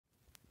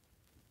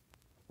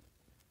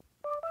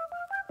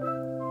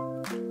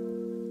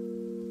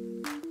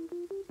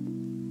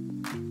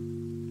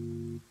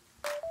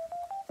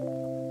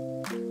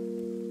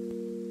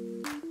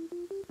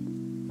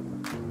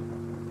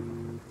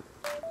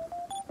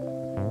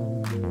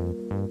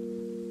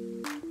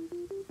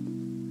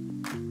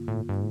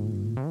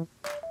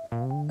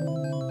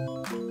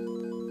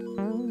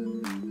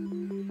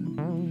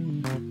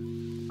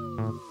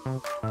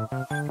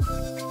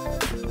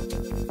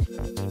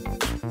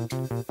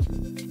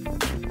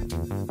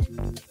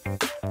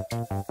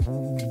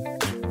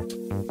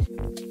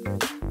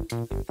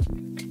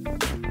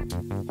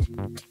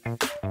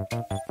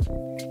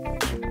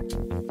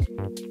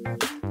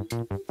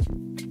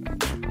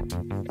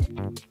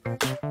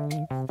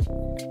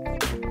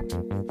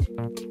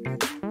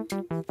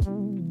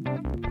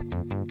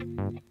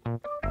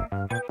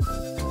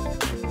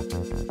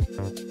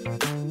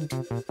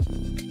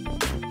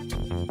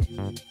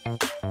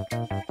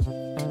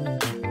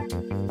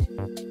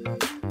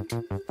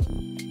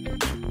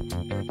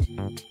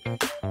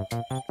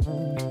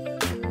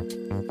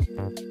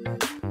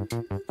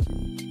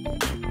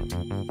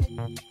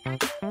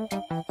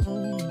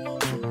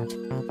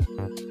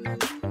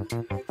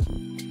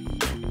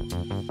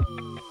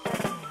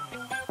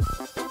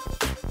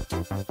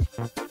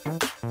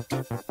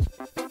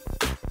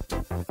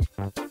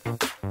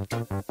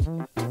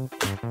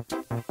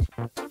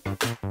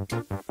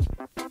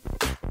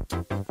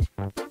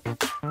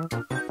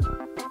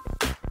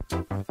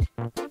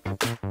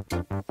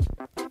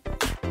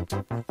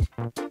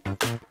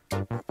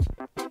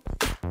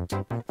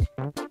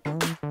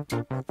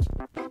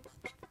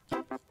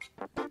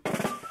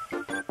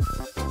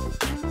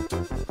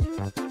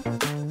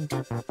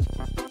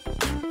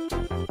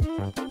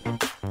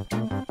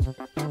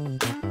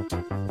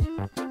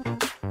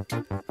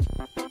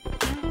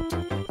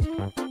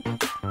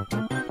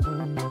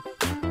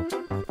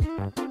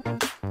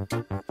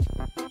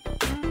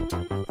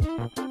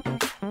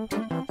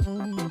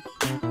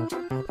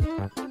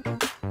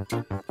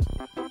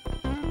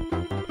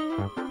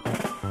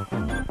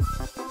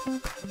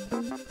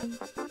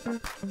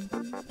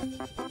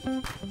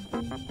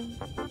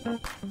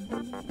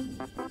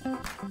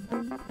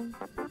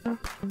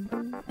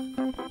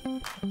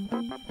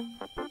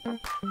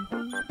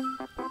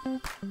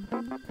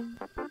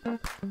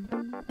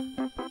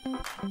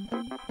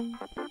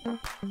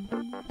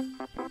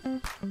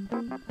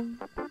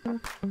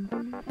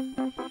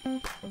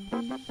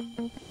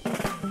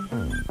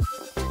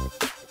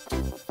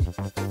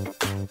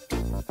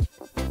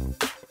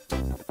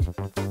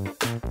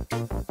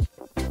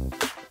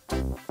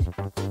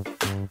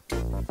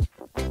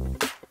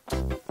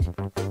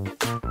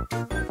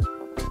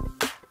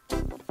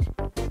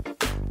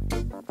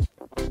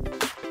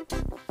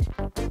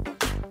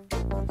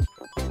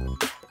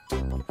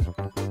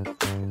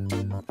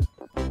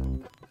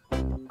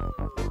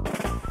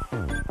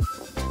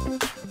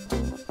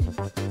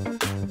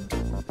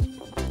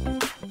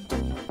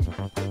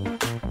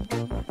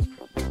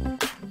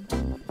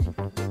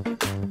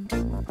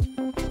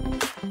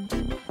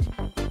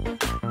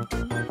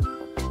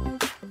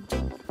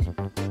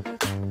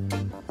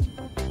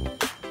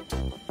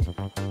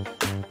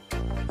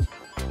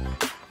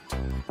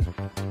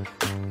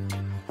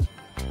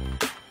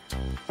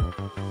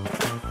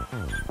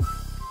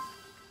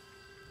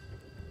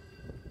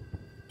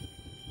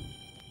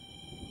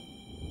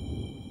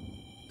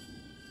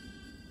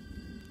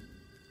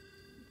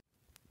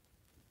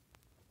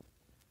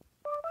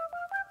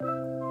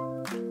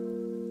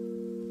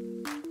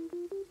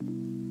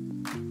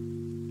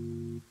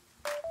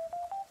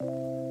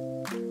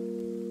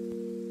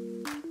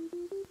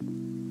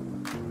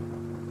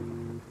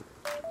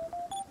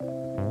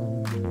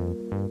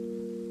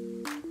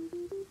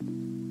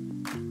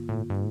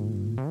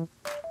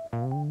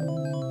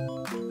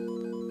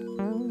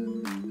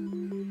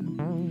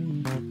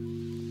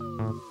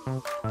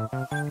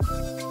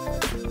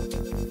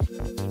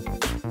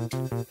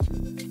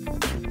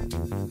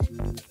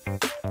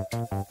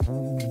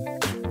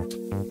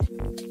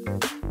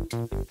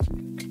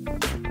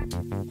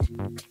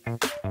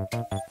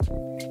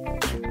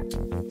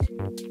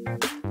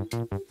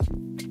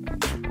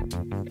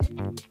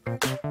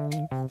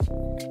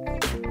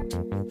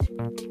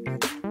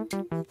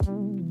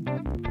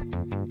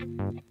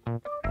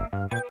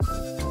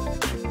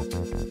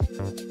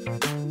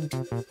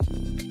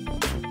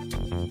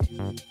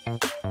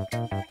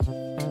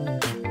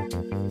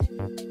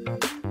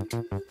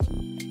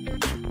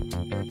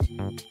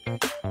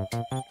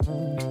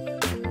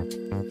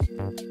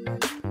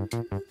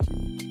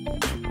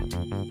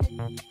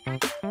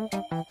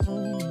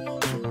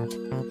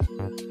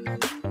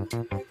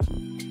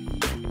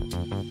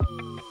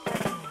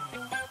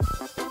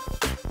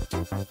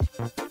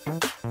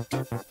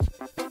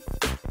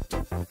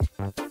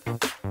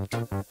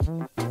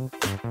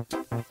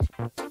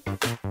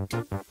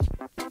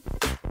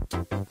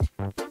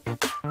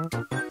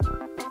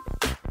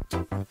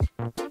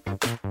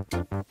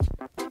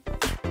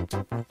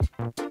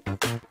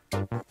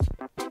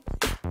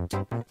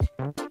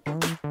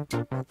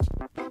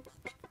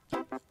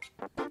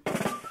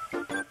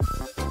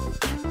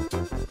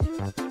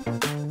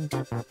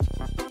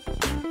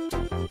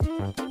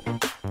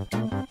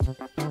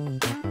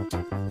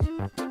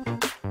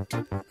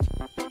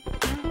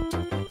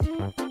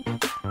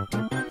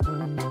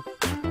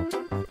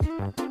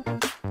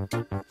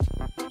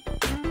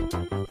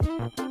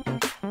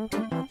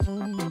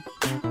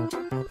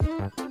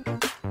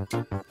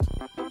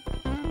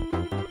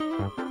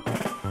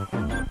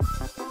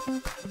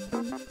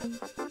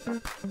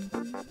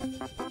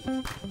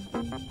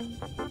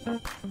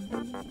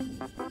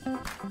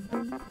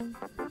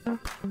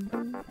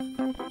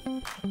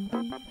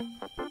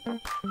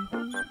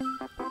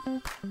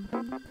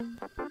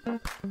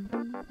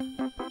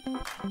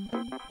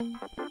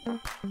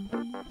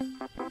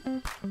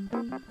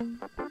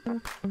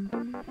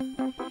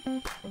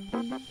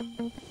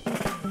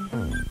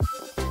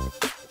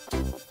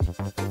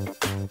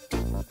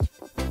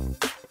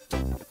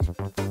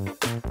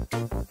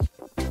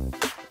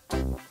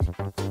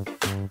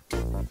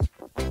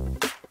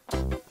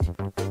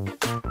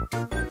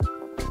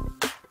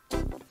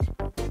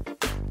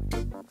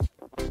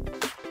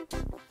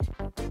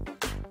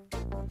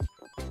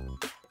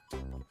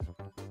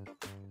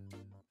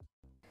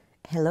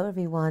Hello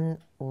everyone,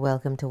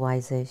 welcome to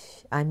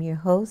Wise-ish. I'm your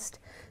host,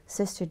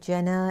 Sister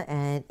Jenna,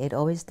 and it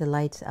always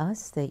delights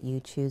us that you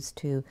choose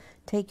to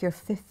take your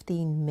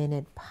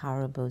 15-minute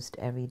power boost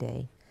every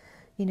day.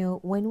 You know,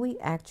 when we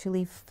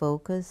actually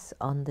focus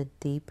on the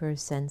deeper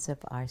sense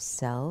of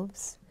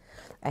ourselves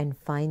and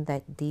find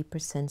that deeper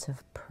sense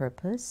of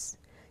purpose,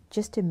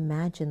 just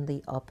imagine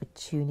the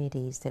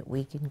opportunities that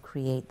we can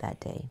create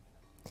that day.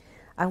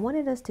 I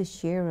wanted us to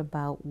share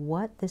about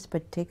what this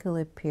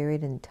particular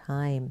period in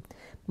time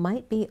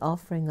might be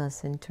offering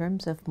us in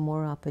terms of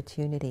more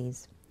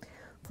opportunities.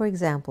 For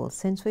example,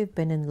 since we've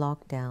been in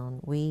lockdown,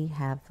 we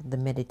have the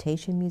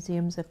meditation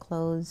museums are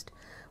closed.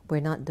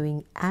 We're not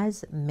doing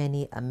as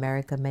many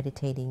America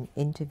Meditating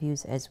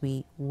interviews as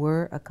we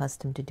were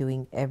accustomed to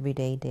doing every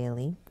day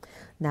daily.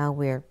 Now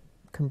we're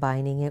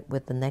combining it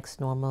with the next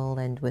normal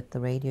and with the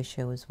radio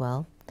show as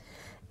well.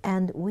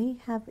 And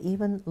we have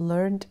even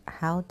learned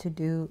how to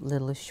do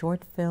little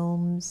short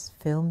films,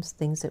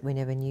 things that we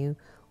never knew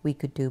we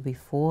could do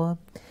before.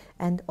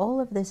 And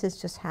all of this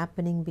is just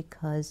happening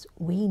because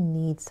we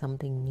need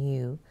something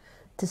new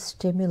to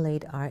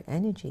stimulate our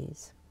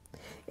energies.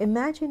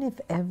 Imagine if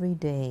every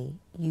day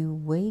you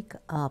wake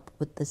up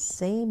with the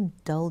same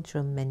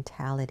doldrum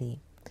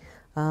mentality.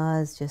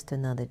 It's just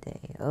another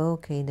day.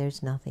 Okay,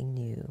 there's nothing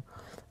new.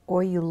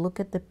 Or you look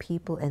at the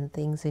people and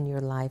things in your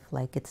life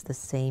like it's the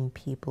same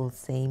people,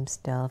 same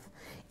stuff.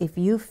 If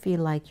you feel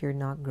like you're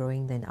not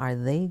growing, then are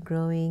they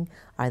growing?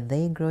 Are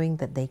they growing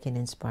that they can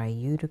inspire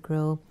you to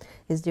grow?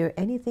 Is there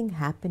anything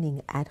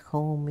happening at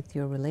home with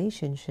your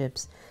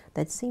relationships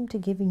that seem to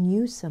giving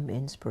you some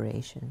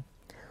inspiration?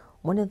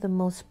 One of the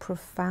most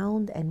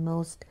profound and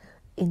most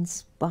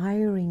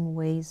inspiring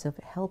ways of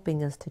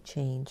helping us to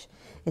change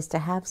is to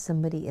have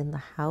somebody in the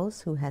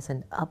house who has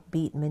an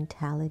upbeat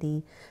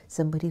mentality,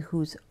 somebody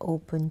who's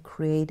open,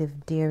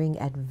 creative, daring,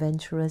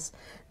 adventurous.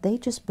 They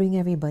just bring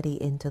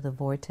everybody into the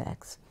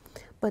vortex.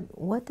 But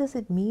what does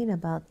it mean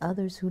about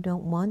others who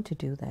don't want to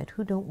do that,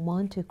 who don't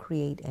want to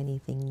create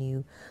anything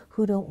new,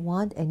 who don't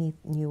want any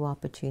new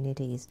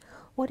opportunities?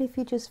 What if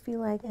you just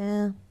feel like,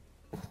 you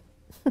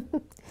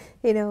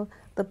know,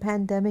 the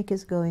pandemic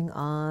is going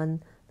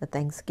on, the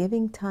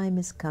Thanksgiving time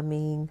is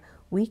coming,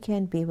 we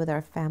can't be with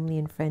our family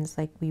and friends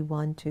like we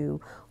want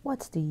to.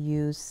 What's the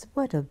use?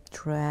 What a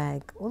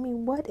drag. I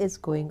mean, what is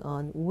going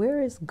on?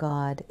 Where is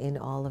God in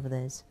all of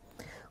this?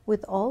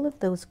 With all of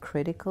those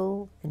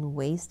critical and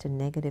waste and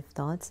negative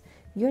thoughts,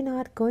 you're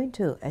not going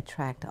to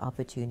attract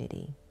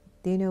opportunity.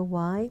 Do you know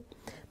why?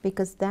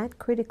 Because that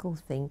critical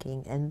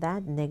thinking and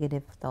that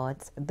negative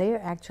thoughts,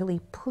 they're actually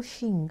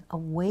pushing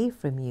away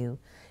from you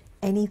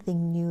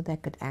anything new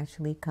that could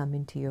actually come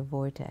into your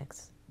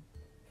vortex.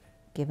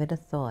 Give it a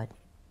thought.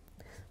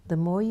 The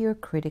more you're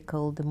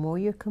critical, the more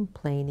you're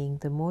complaining,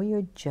 the more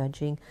you're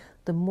judging,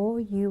 the more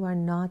you are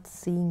not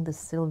seeing the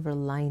silver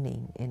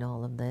lining in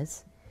all of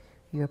this,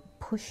 you're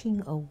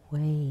pushing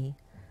away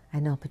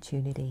an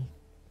opportunity.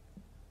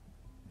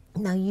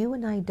 Now, you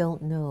and I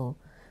don't know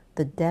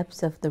the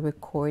depths of the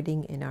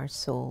recording in our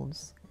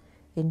souls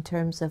in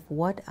terms of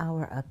what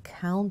our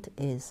account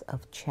is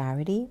of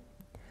charity,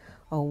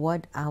 or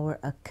what our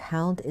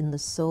account in the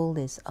soul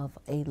is of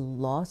a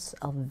loss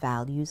of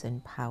values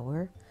and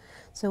power.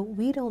 So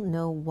we don't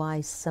know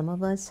why some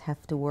of us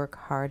have to work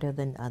harder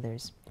than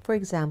others. For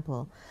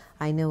example,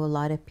 I know a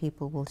lot of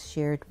people will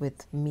share it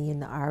with me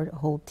and our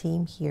whole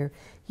team here.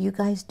 You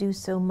guys do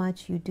so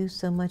much, you do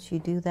so much, you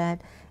do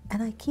that.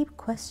 And I keep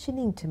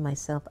questioning to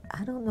myself,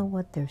 I don't know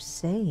what they're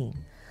saying.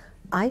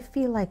 I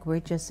feel like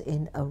we're just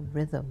in a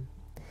rhythm.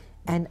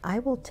 And I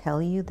will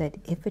tell you that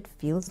if it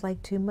feels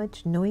like too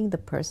much, knowing the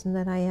person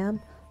that I am,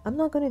 I'm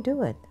not going to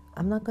do it.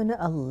 I'm not going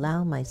to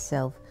allow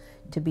myself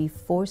to be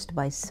forced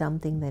by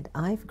something that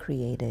I've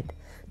created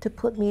to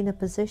put me in a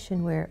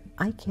position where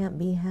I can't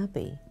be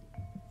happy.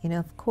 You know,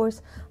 of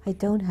course, I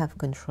don't have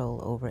control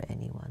over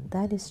anyone.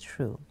 That is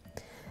true.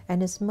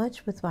 And as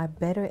much with our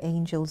better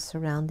angels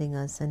surrounding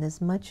us, and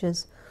as much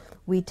as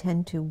we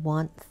tend to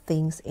want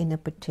things in a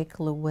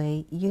particular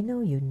way, you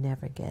know you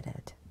never get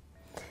it.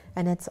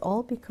 And it's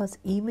all because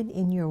even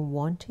in your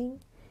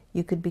wanting,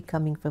 you could be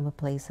coming from a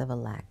place of a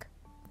lack.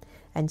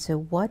 And so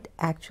what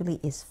actually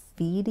is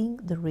feeding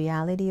the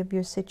reality of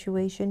your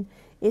situation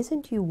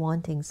isn't you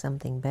wanting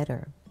something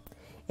better.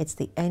 It's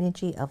the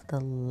energy of the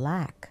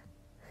lack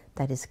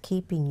that is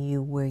keeping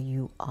you where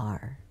you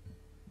are.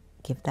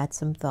 Give that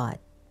some thought.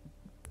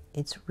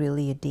 It's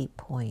really a deep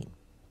point.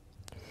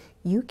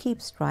 You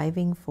keep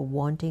striving for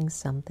wanting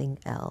something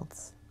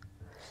else.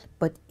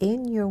 But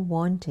in your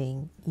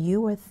wanting,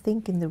 you are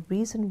thinking the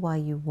reason why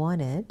you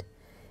want it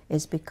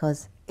is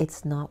because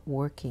it's not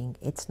working,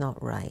 it's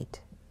not right.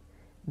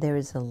 There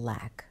is a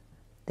lack,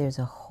 there's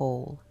a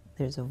hole,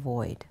 there's a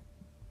void.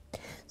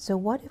 So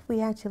what if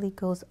we actually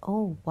goes,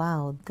 oh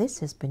wow, this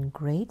has been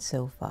great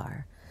so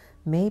far.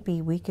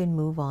 Maybe we can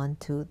move on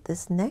to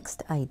this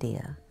next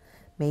idea.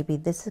 Maybe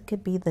this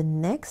could be the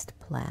next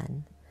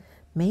plan.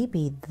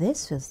 Maybe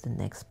this is the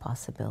next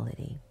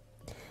possibility.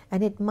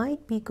 And it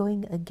might be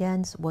going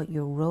against what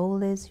your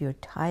role is, your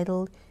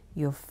title,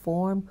 your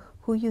form,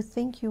 who you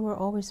think you were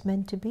always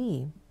meant to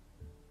be.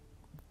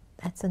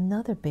 That's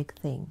another big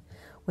thing.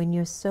 When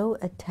you're so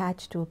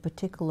attached to a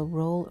particular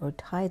role or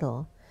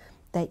title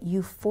that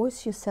you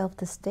force yourself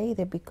to stay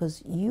there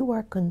because you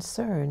are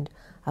concerned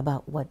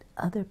about what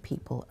other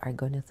people are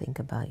going to think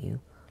about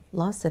you.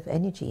 Loss of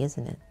energy,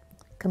 isn't it?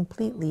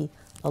 Completely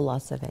a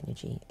loss of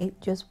energy.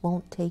 It just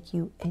won't take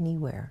you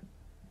anywhere.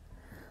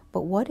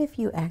 But what if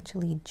you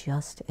actually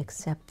just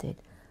accepted?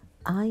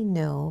 I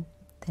know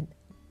that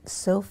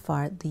so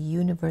far the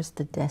universe,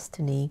 the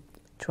destiny,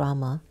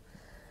 drama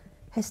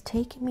has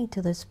taken me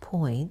to this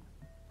point.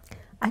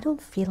 I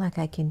don't feel like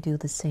I can do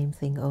the same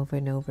thing over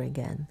and over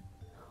again.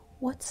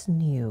 What's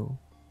new?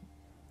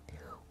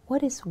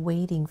 What is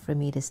waiting for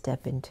me to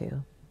step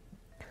into?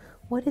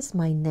 What is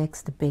my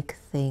next big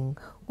thing?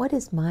 What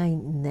is my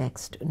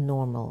next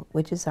normal,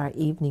 which is our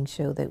evening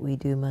show that we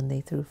do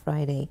Monday through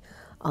Friday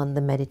on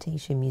the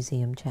Meditation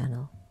Museum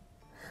channel.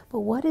 But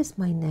what is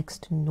my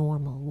next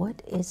normal?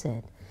 What is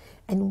it?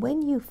 And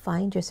when you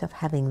find yourself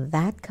having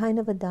that kind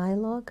of a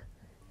dialogue,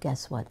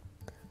 guess what?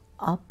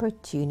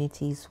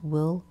 Opportunities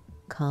will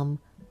come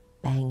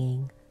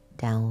banging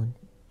down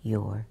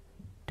your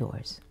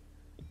doors.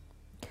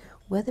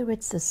 Whether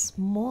it's the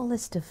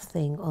smallest of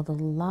things or the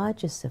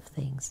largest of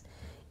things,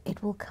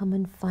 it will come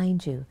and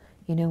find you.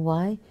 You know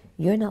why?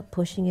 You're not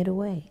pushing it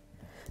away.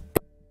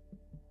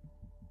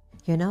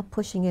 You're not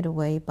pushing it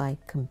away by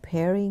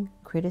comparing,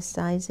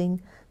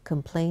 criticizing,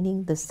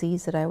 complaining, the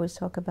C's that I always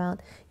talk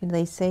about. You know,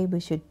 they say we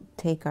should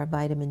take our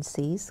vitamin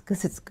C's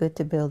because it's good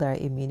to build our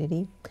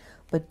immunity.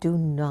 But do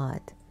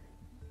not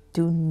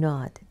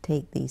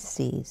take these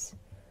C's.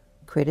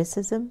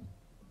 Criticism,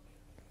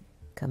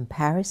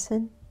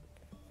 comparison,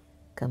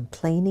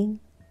 complaining,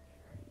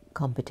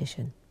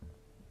 competition.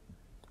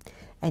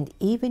 And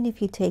even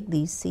if you take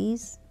these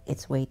C's,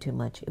 it's way too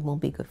much. It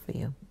won't be good for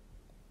you.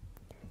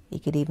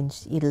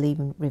 It'll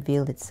even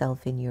reveal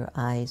itself in your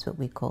eyes, what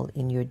we call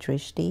in your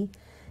drishti.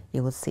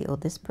 You will see, oh,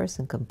 this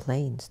person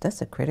complains.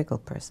 That's a critical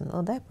person.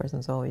 Oh, that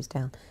person's always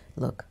down.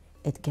 Look,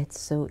 it gets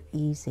so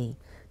easy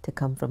to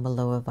come from a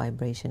lower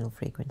vibrational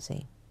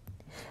frequency.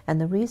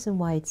 And the reason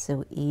why it's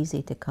so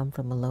easy to come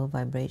from a low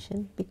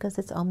vibration, because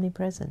it's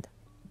omnipresent.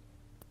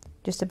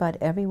 Just about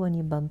everyone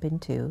you bump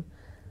into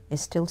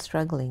is still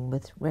struggling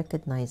with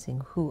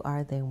recognizing who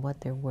are they and what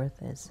their worth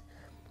is.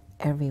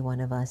 Every one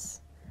of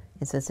us.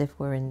 It's as if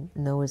we're in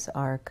Noah's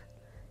Ark.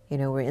 You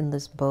know, we're in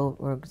this boat.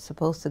 We're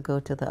supposed to go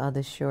to the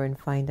other shore and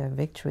find our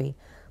victory.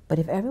 But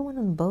if everyone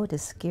on the boat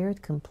is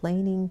scared,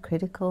 complaining,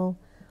 critical,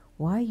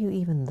 why are you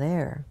even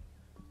there?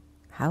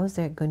 How is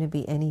there going to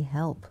be any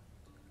help?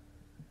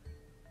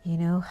 You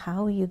know,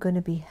 how are you going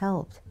to be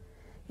helped?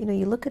 You know,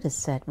 you look at a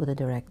set with a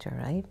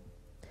director, right?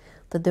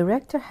 The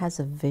director has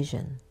a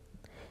vision,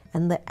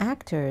 and the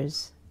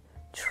actors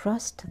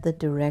trust the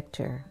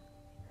director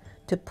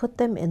to put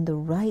them in the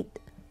right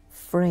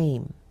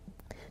frame,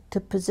 to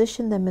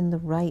position them in the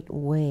right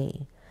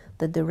way.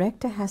 The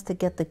director has to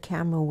get the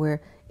camera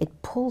where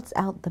it pulls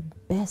out the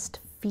best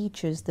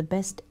features, the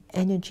best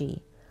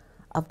energy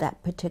of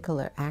that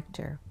particular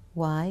actor.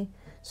 Why?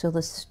 So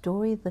the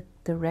story the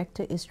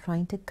director is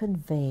trying to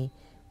convey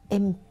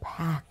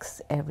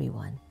impacts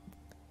everyone.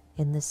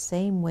 In the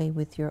same way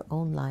with your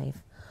own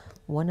life,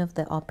 one of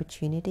the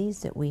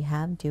opportunities that we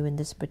have during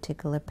this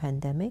particular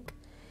pandemic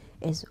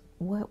is,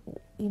 what,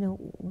 you know,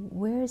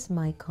 where is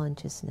my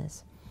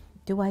consciousness?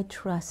 Do I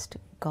trust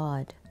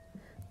God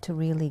to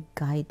really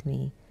guide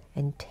me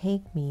and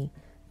take me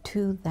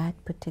to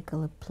that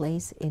particular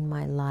place in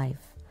my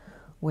life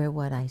where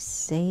what I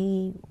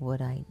say,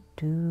 what I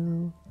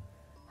do,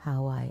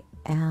 how I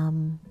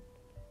am,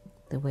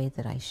 the way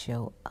that I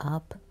show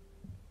up,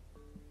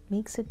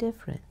 makes a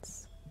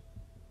difference.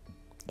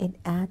 It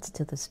adds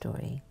to the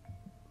story.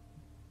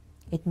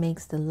 It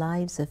makes the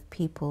lives of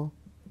people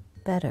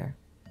better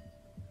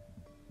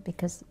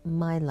because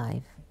my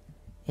life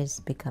is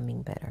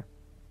becoming better.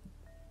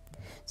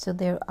 So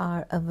there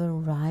are a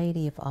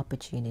variety of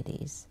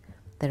opportunities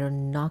that are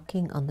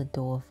knocking on the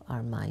door of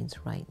our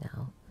minds right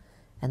now.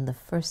 And the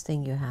first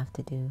thing you have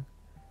to do,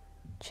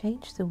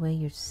 change the way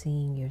you're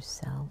seeing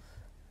yourself.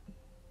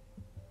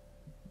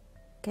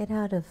 Get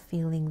out of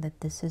feeling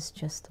that this is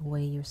just the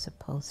way you're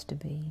supposed to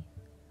be.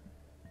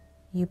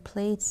 You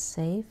played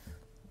safe,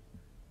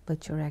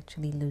 but you're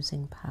actually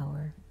losing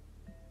power.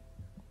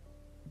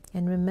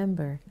 And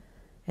remember,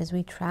 as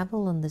we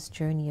travel on this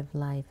journey of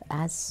life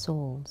as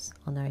souls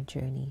on our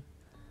journey,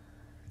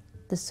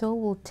 the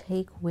soul will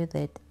take with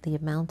it the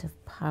amount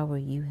of power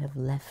you have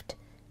left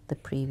the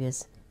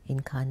previous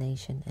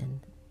incarnation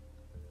in.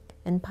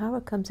 And power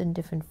comes in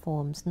different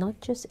forms,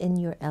 not just in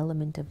your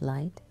element of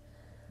light,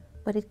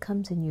 but it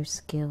comes in your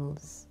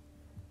skills,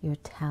 your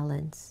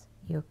talents,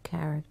 your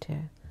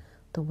character,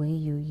 the way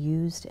you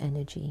used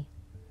energy.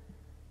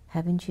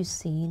 Haven't you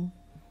seen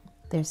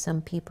there's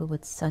some people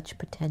with such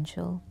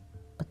potential,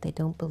 but they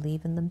don't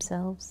believe in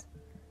themselves?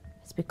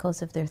 It's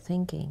because of their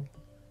thinking.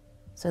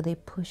 So they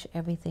push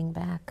everything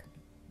back.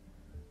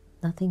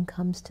 Nothing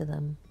comes to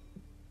them.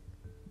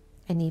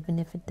 And even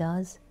if it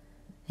does,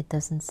 it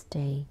doesn't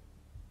stay.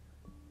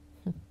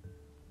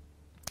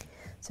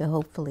 So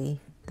hopefully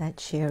that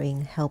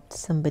sharing helped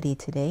somebody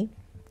today,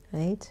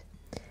 right?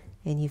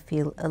 And you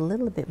feel a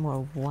little bit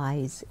more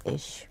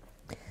wise-ish.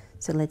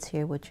 So let's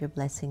hear what your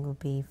blessing will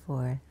be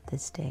for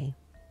this day.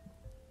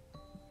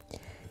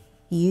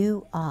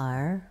 You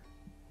are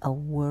a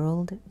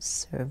world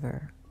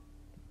server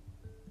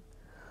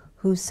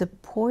who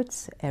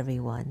supports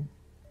everyone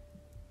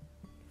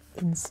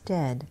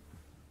instead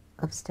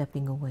of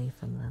stepping away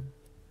from them.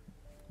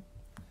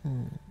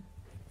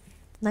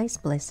 Nice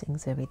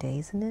blessings every day,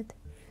 isn't it?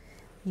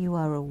 You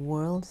are a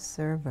world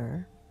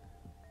server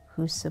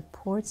who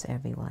supports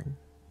everyone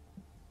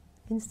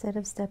instead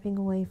of stepping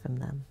away from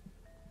them.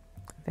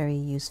 Very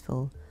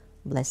useful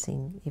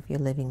blessing if you're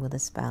living with a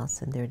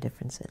spouse and there are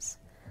differences,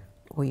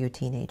 or your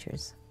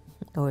teenagers,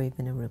 or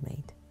even a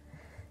roommate.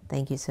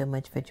 Thank you so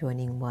much for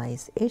joining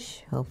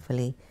Wise-ish.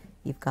 Hopefully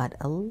you've got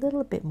a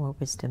little bit more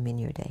wisdom in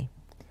your day.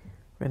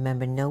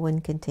 Remember, no one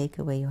can take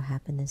away your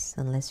happiness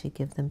unless you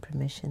give them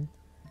permission.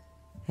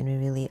 And we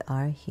really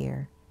are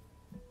here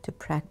to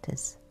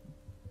practice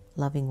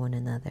loving one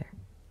another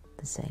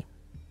the same.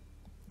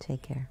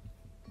 Take care.